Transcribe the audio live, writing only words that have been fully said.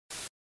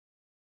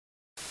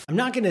I'm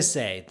not going to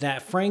say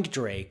that Frank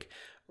Drake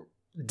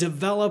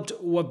developed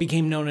what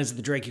became known as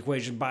the Drake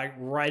equation by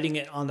writing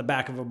it on the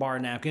back of a bar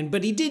napkin,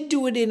 but he did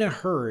do it in a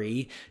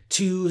hurry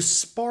to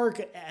spark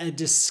a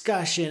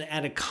discussion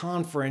at a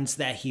conference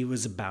that he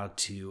was about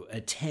to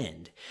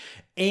attend.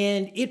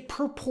 And it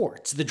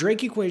purports, the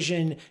Drake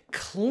equation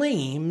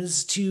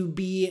claims to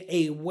be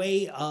a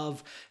way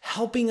of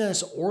helping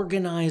us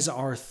organize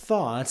our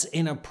thoughts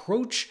and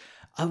approach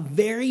a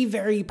very,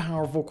 very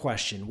powerful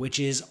question, which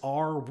is,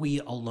 are we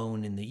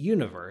alone in the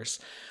universe?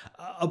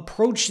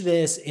 Approach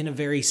this in a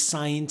very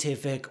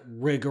scientific,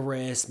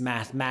 rigorous,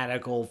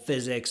 mathematical,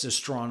 physics,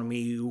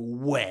 astronomy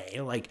way.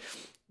 Like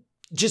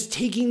just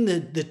taking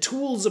the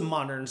tools of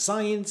modern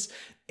science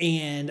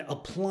and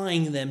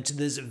applying them to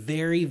this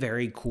very,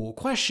 very cool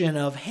question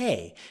of,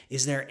 hey,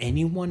 is there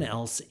anyone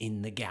else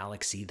in the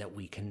galaxy that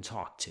we can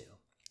talk to?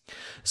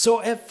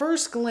 So at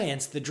first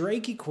glance, the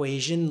Drake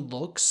equation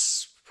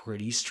looks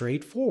pretty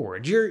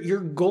straightforward. Your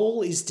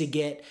goal is to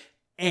get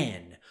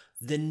n,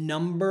 the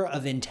number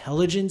of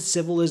intelligent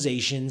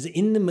civilizations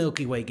in the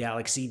Milky Way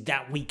galaxy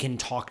that we can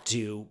talk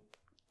to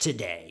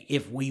today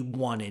if we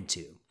wanted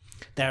to,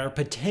 that are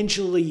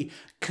potentially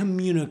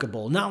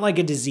communicable, not like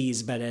a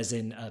disease, but as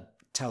in a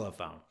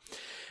telephone.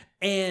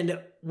 And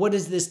what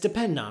does this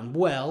depend on?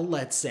 Well,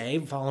 let's say,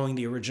 following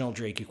the original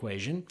Drake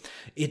equation,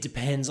 it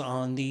depends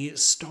on the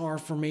star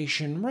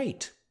formation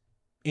rate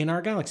in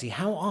our galaxy.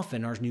 How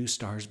often are new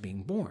stars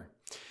being born?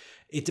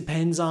 It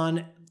depends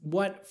on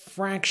what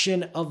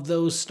fraction of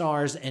those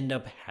stars end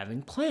up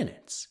having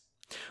planets.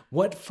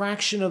 What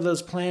fraction of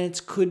those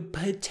planets could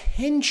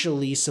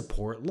potentially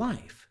support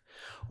life?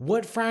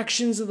 What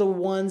fractions of the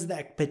ones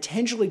that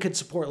potentially could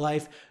support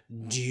life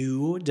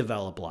do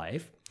develop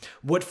life?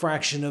 What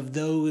fraction of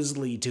those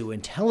lead to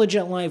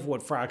intelligent life?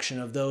 What fraction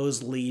of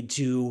those lead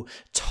to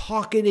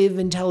talkative,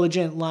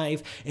 intelligent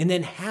life? And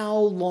then how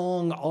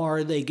long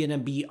are they going to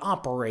be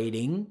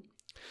operating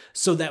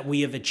so that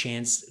we have a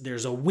chance,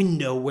 there's a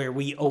window where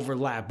we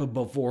overlap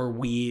before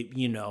we,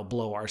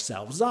 blow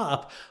ourselves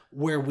up,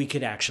 where we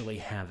could actually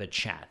have a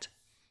chat.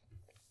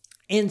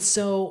 And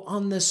so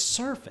on the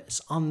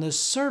surface,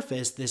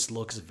 this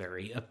looks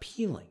very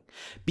appealing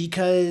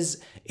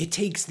because it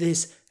takes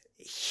this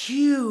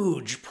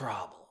huge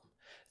problem,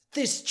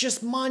 this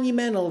just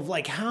monumental of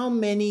like how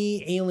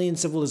many alien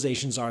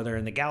civilizations are there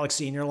in the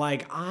galaxy, and you're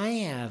like, I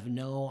have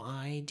no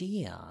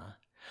idea.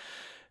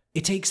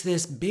 It takes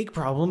this big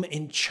problem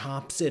and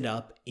chops it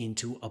up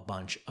into a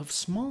bunch of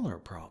smaller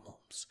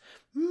problems.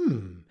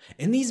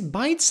 And these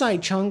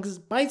bite-sized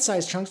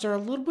chunks are a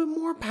little bit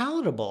more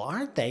palatable,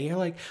 aren't they? You're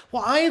like,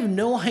 well, I have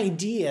no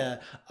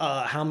idea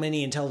how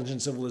many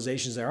intelligent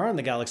civilizations there are in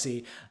the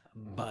galaxy,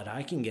 but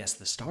I can guess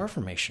the star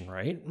formation,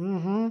 right?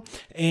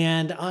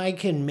 And I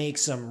can make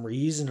some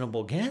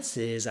reasonable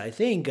guesses, I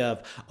think,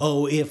 of,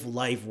 if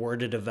life were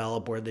to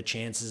develop, where the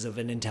chances of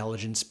an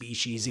intelligent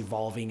species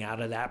evolving out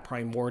of that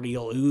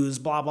primordial ooze,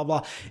 blah, blah,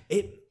 blah.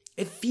 It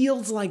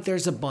feels like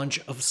there's a bunch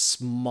of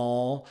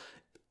small,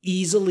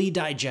 easily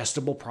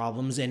digestible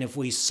problems, and if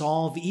we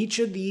solve each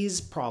of these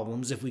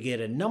problems, if we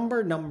get a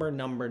number,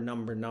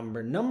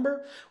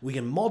 we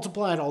can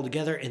multiply it all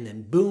together, and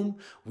then boom,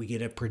 we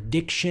get a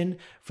prediction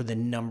for the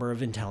number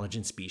of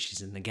intelligent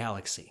species in the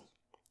galaxy.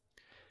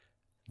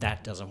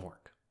 That doesn't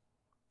work.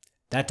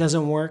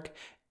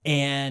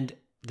 And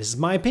this is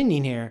my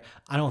opinion here,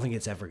 I don't think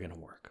it's ever going to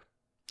work.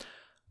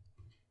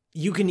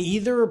 You can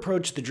either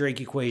approach the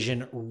Drake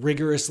equation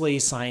rigorously,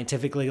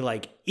 scientifically,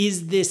 like,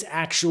 is this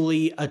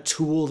actually a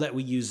tool that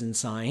we use in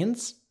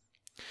science?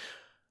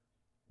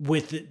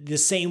 With the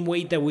same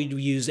weight that we'd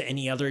use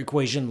any other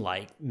equation,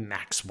 like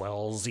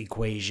Maxwell's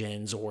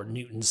equations or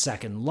Newton's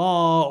second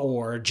law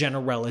or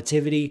general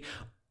relativity?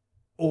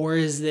 Or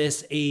is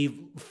this a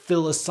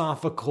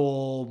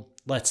philosophical,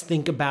 let's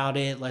think about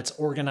it, let's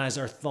organize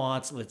our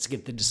thoughts, let's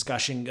get the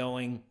discussion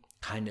going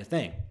kind of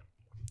thing?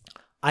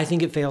 I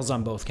think it fails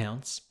on both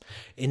counts.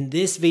 In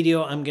this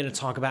video, I'm going to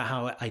talk about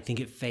how I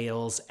think it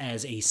fails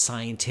as a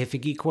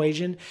scientific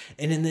equation.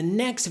 And in the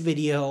next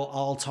video,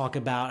 I'll talk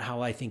about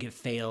how I think it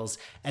fails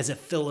as a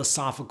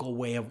philosophical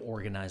way of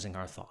organizing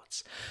our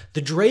thoughts.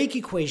 The Drake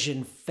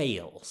equation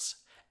fails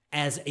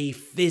as a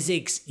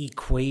physics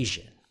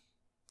equation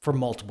for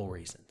multiple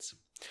reasons.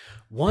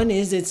 One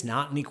is it's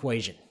not an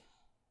equation.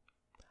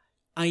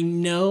 I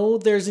know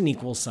there's an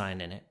equal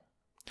sign in it.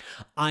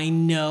 I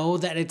know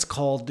that it's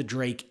called the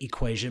Drake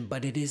equation,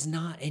 but it is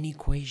not an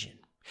equation.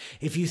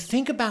 If you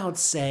think about,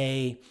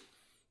 say,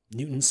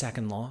 Newton's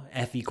second law,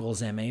 F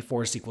equals ma,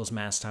 force equals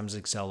mass times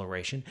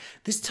acceleration,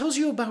 this tells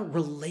you about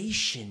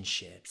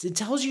relationships. It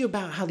tells you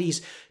about how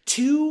these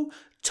two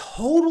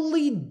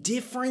totally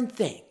different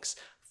things,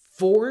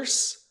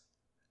 force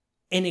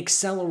and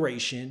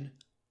acceleration,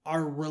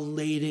 are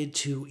related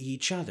to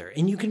each other.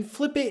 And you can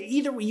flip it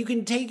either way. You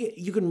can take it,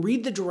 you can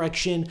read the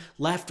direction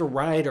left or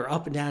right or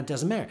up and down, it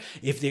doesn't matter.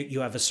 If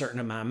you have a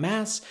certain amount of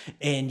mass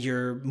and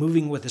you're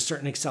moving with a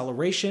certain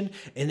acceleration,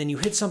 and then you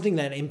hit something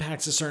that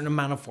impacts a certain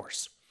amount of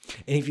force.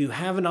 And if you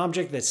have an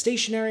object that's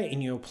stationary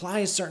and you apply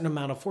a certain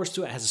amount of force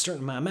to it, it has a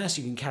certain amount of mass,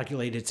 you can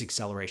calculate its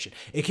acceleration.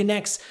 It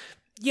connects,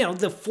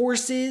 the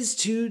forces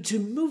to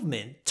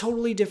movement,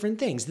 totally different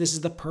things. This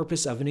is the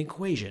purpose of an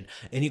equation.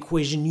 An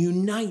equation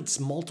unites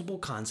multiple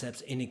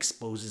concepts and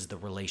exposes the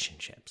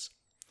relationships.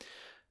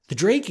 The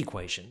Drake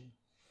equation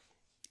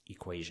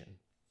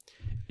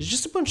is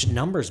just a bunch of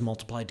numbers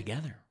multiplied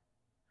together.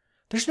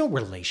 There's no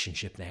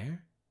relationship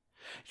there.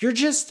 You're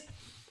just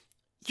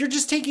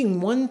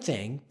taking one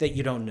thing that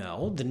you don't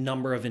know, the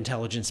number of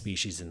intelligent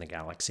species in the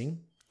galaxy,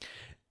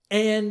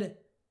 and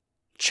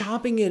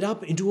chopping it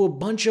up into a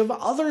bunch of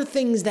other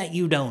things that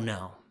you don't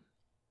know.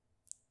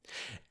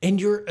 And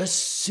you're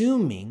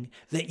assuming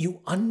that you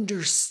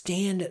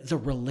understand the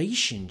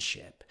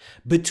relationship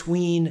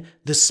between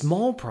the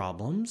small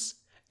problems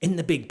and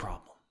the big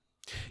problem.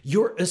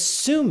 You're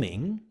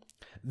assuming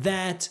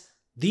that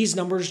these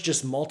numbers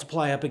just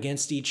multiply up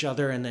against each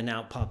other and then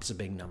out pops a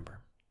big number.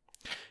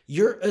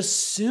 You're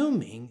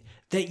assuming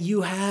that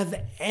you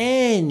have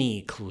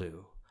any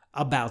clue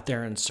about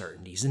their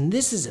uncertainties. And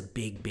this is a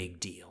big, big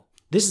deal.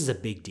 This is a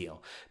big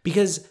deal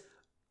because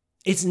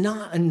it's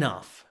not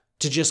enough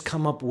to just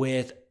come up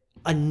with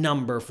a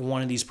number for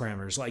one of these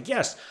parameters. Like,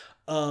 yes,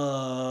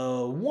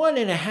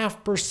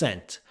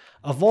 1.5%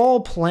 of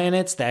all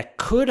planets that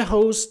could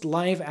host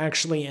life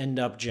actually end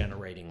up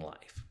generating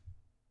life.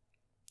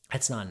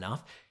 That's not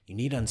enough. You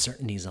need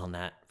uncertainties on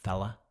that,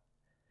 fella.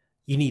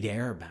 You need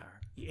error bars,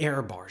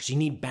 you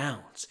need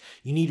bounds,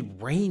 you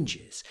need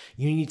ranges.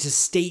 You need to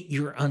state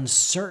your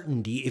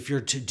uncertainty if you're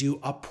to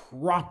do a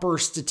proper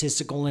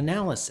statistical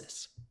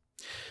analysis.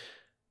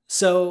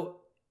 So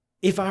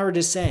if I were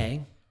to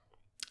say,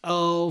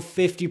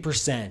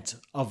 50%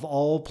 of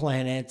all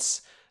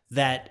planets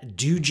that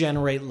do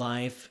generate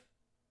life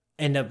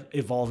end up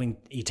evolving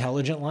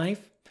intelligent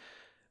life,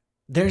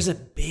 there's a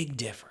big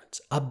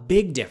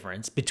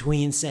difference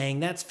between saying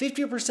that's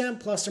 50%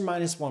 plus or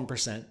minus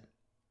 1%.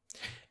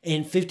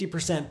 And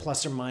 50%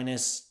 plus or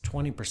minus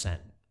 20%.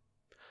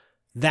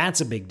 That's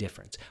a big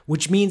difference,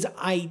 which means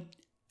I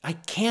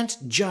can't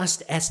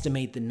just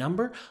estimate the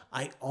number.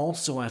 I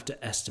also have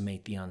to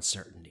estimate the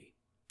uncertainty.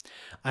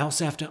 I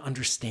also have to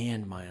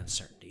understand my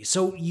uncertainty.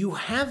 So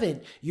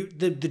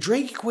the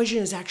Drake equation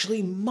is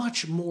actually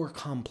much more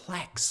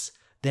complex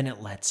than it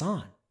lets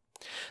on.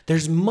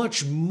 There's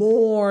much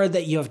more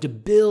that you have to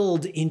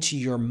build into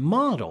your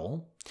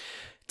model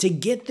to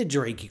get the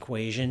Drake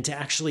equation to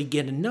actually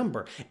get a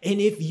number. And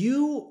if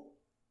you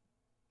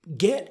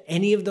get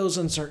any of those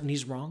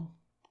uncertainties wrong,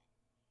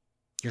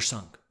 you're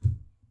sunk.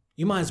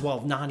 You might as well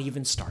have not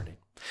even started.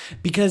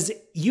 Because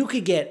you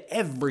could get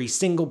every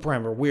single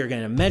parameter. We're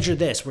going to measure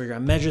this. We're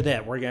going to measure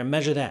that. We're going to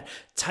measure that.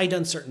 Tight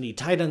uncertainty,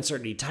 tight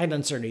uncertainty, tight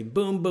uncertainty.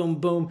 Boom, boom,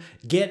 boom.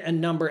 Get a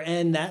number.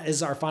 And that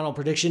is our final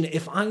prediction.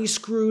 If I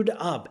screwed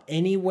up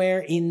anywhere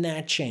in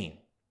that chain,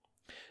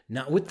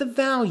 not with the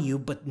value,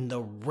 but in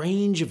the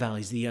range of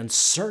values, the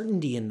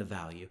uncertainty in the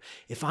value.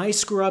 If I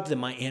screw up, then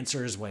my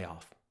answer is way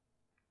off.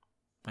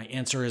 My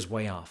answer is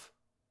way off.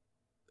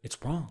 It's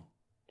wrong.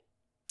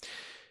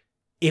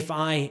 If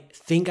I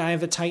think I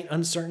have a tight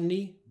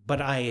uncertainty,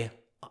 but I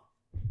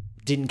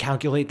didn't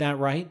calculate that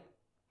right,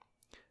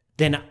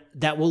 then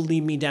that will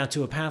lead me down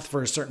to a path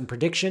for a certain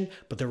prediction,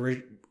 but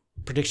the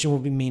prediction will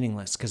be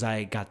meaningless because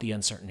I got the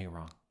uncertainty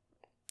wrong.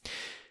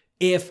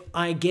 If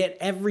I get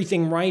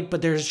everything right,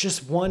 but there's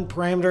just one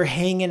parameter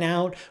hanging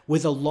out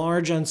with a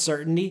large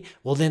uncertainty,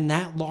 well, then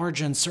that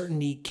large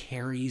uncertainty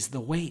carries the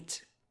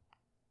weight.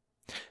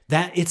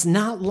 That it's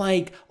not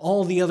like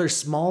all the other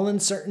small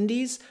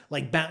uncertainties,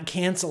 like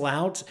cancel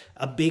out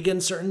a big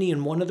uncertainty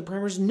in one of the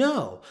parameters.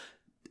 No.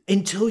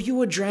 Until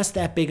you address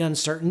that big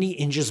uncertainty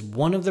in just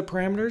one of the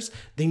parameters,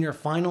 then your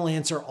final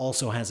answer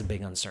also has a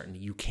big uncertainty.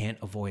 You can't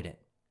avoid it.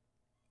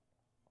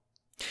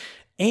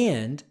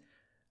 And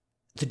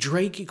the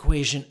Drake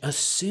equation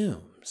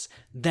assumes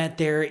that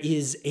there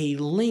is a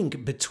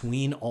link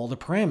between all the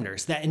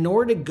parameters, that in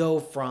order to go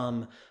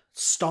from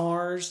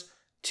stars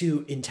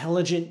to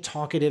intelligent,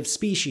 talkative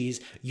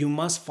species, you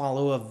must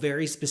follow a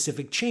very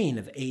specific chain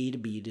of A to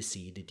B to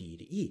C to D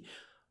to E.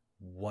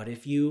 What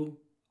if you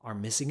are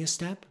missing a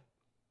step?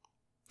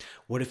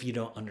 What if you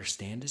don't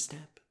understand a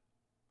step?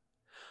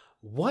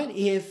 What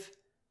if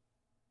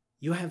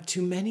you have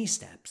too many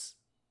steps?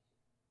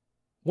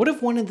 What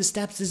if one of the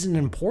steps isn't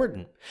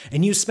important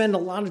and you spend a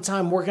lot of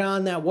time working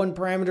on that one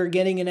parameter,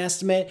 getting an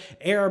estimate,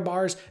 error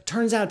bars,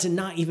 turns out to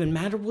not even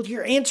matter? Well,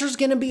 your answer's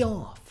going to be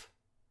off.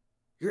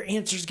 Your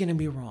answer's going to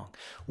be wrong.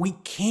 We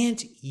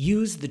can't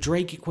use the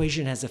Drake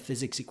equation as a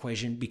physics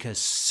equation because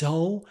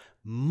so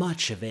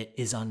much of it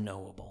is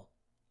unknowable.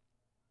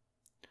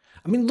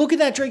 I mean, look at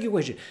that Drake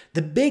equation.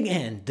 The big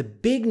N, the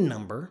big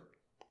number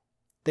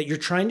that you're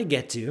trying to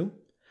get to,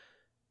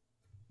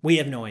 we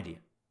have no idea.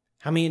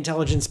 How many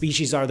intelligent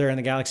species are there in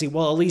the galaxy?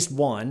 Well, at least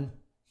one.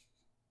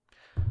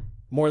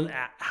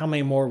 How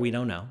many more, we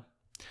don't know.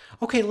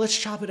 Okay, let's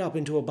chop it up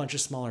into a bunch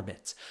of smaller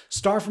bits.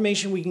 Star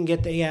formation, we can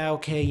get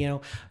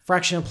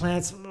fraction of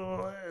planets,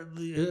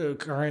 the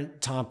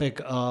current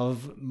topic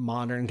of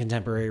modern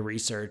contemporary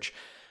research.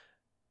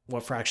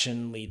 What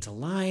fraction lead to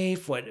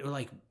life? What,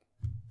 like,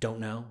 don't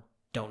know,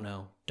 don't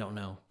know, don't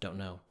know, don't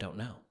know, don't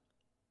know.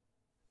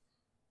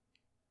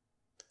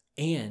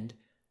 And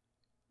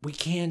we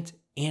can't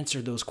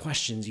answer those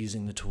questions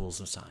using the tools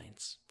of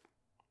science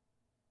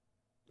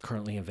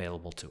currently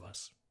available to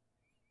us.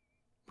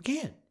 We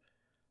can't.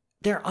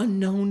 They're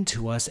unknown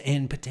to us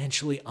and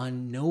potentially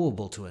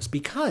unknowable to us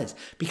because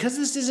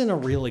this isn't a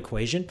real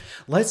equation.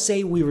 Let's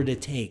say we were to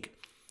take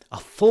a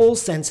full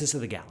census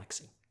of the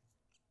galaxy.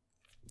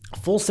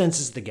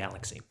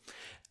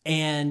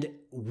 And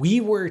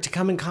we were to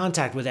come in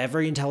contact with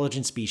every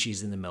intelligent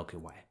species in the Milky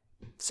Way.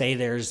 Say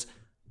there's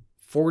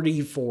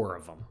 44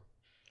 of them.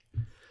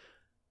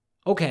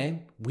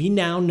 Okay, we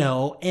now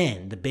know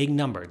N, the big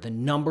number, the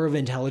number of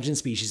intelligent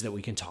species that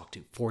we can talk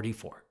to,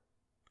 44.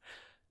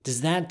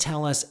 Does that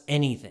tell us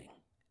anything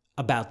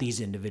about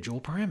these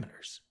individual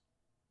parameters?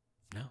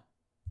 No.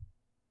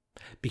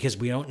 Because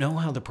we don't know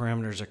how the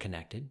parameters are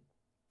connected.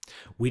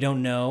 We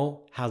don't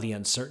know how the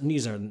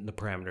uncertainties in the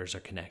parameters are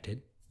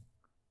connected.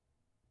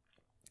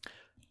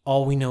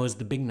 All we know is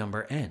the big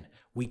number N.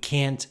 We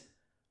can't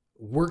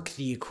work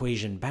the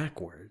equation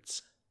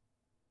backwards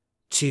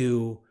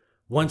to,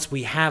 once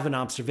we have an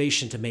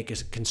observation, to make a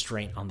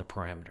constraint on the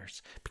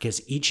parameters,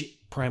 because each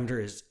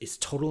parameter is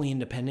totally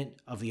independent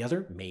of the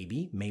other.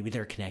 Maybe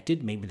they're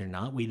connected, maybe they're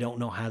not. We don't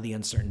know how the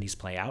uncertainties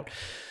play out.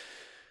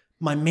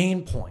 My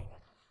main point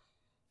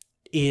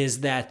is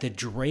that the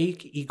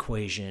Drake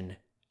equation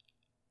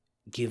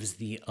gives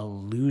the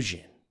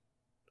illusion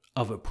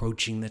of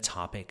approaching the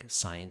topic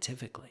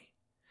scientifically.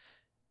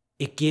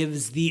 It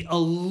gives the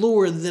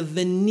allure, the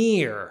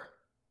veneer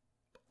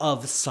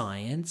of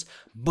science,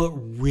 but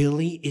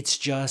really it's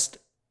just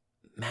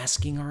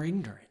masking our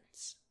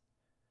ignorance.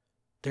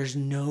 There's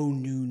no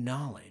new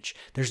knowledge.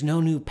 There's no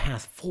new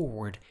path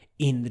forward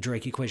in the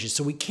Drake equation.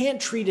 So we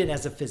can't treat it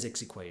as a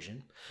physics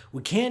equation.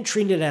 We can't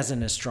treat it as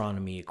an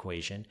astronomy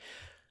equation.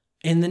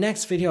 In the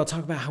next video, I'll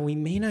talk about how we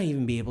may not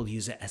even be able to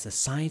use it as a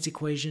science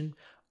equation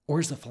or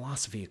as a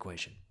philosophy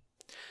equation.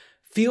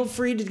 Feel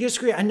free to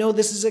disagree. I know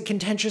this is a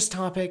contentious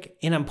topic,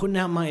 and I'm putting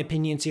out my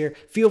opinions here.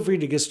 Feel free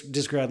to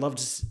disagree. I'd love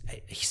to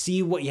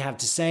see what you have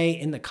to say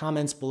in the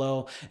comments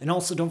below. And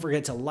also, don't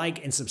forget to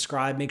like and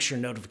subscribe. Make sure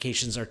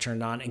notifications are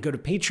turned on. And go to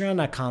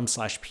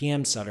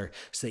patreon.com/pmsutter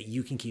so that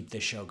you can keep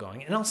this show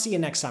going. And I'll see you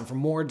next time for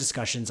more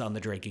discussions on the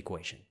Drake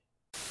equation.